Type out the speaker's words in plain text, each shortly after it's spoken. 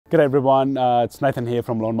G'day everyone, it's Nathan here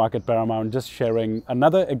from Loan Market Paramount, just sharing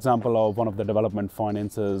another example of one of the development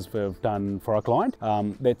finances we've done for our client.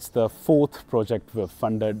 That's the fourth project we've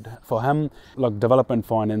funded for him. Look, development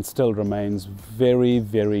finance still remains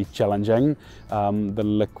very challenging. The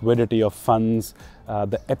liquidity of funds,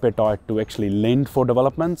 the appetite to actually lend for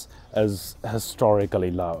developments is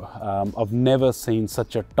historically low. I've never seen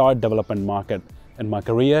such a tight development market in my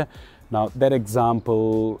career. Now that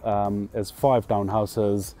example is 5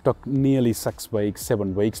 townhouses, took nearly 6 weeks,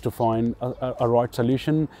 7 weeks to find a right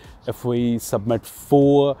solution. If we submit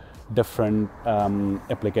 4 different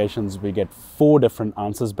applications, we get 4 different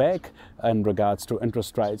answers back in regards to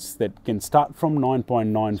interest rates that can start from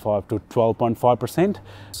 9.95 to 12.5%.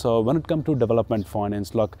 So when it comes to development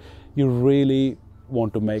finance, look, you really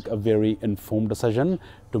want to make a very informed decision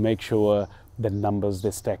to make sure the numbers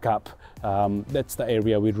they stack up. That's the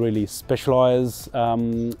area we really specialize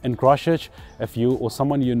in Christchurch. If you or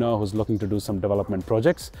someone you know who's looking to do some development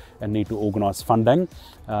projects and need to organize funding,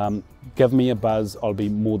 give me a buzz. I'll be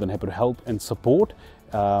more than happy to help and support,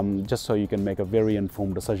 just so you can make a very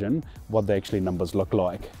informed decision what the actually numbers look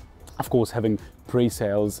like. Of course, having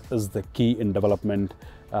pre-sales is the key in development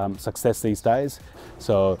success these days.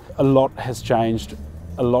 So a lot has changed.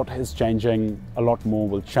 A lot is changing, a lot more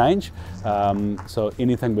will change. So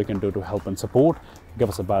anything we can do to help and support, give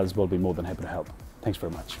us a buzz, we'll be more than happy to help. Thanks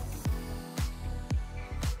very much.